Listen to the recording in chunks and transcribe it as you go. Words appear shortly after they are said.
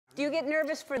Do you get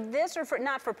nervous for this or for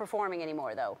not for performing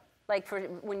anymore though? Like for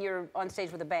when you're on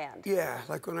stage with a band? Yeah,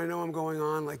 like when I know I'm going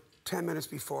on, like 10 minutes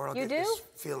before, I'll get this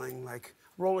feeling like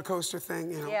roller coaster thing,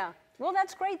 you know? Yeah. Well,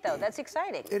 that's great though. That's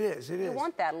exciting. It is. It is. You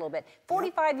want that a little bit.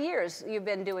 45 years you've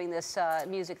been doing this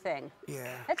music thing.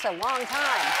 Yeah. That's a long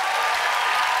time.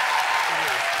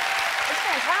 It's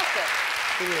fantastic.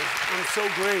 It is. I'm so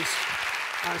graced.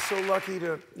 I'm so lucky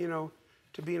to, you know,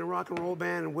 to be in a rock and roll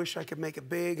band and wish I could make it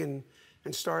big and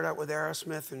start out with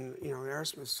Aerosmith and, you know,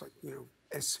 Aerosmith's like, you know,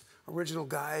 as original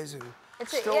guys and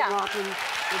still rocking.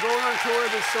 We're going on tour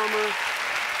this summer.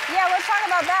 Yeah, let's talk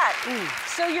about that.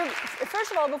 So you're,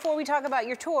 first of all, before we talk about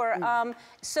your tour,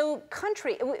 so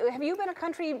country, have you been a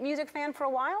country music fan for a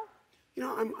while? You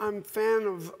know, I'm a fan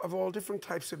of all different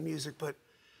types of music, but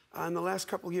in the last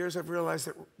couple of years, I've realized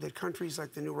that country's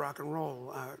like the new rock and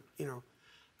roll. You know,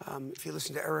 if you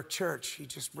listen to Eric Church, he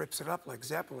just rips it up like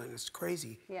Zeppelin. It's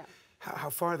crazy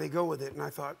how far they go with it. And I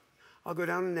thought, I'll go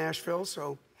down to Nashville.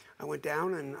 So I went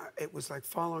down, and it was like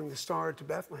following the star to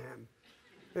Bethlehem.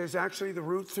 There's actually the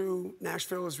route through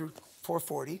Nashville is Route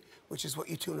 440, which is what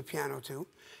you tune a piano to.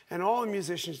 And all the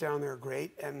musicians down there are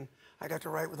great. And I got to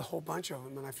write with a whole bunch of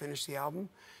them. And I finished the album.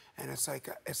 And it's like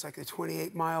a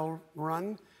 28-mile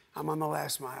run. I'm on the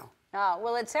last mile. Oh,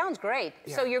 well, it sounds great.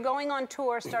 Yeah. So you're going on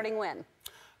tour starting when?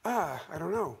 I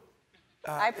don't know.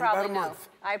 I probably about a month.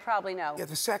 I probably know. Yeah,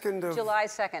 the 2nd of... July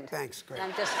 2nd. Thanks, great.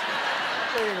 I'm just...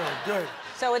 There you go, good.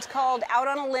 So it's called Out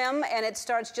on a Limb, and it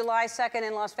starts July 2nd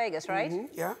in Las Vegas, right?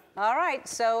 Yeah. All right,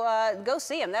 so go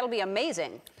see him. That'll be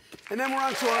amazing. And then we're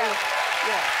on tour.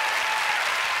 Yeah.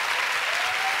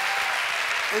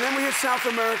 And then we hit South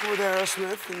America with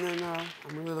Aerosmith, and then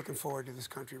I'm really looking forward to this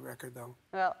country record, though.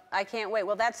 Well, I can't wait.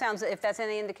 Well, that sounds, if that's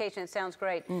any indication, it sounds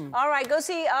great. All right, go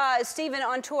see Stephen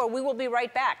on tour. We will be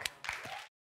right back.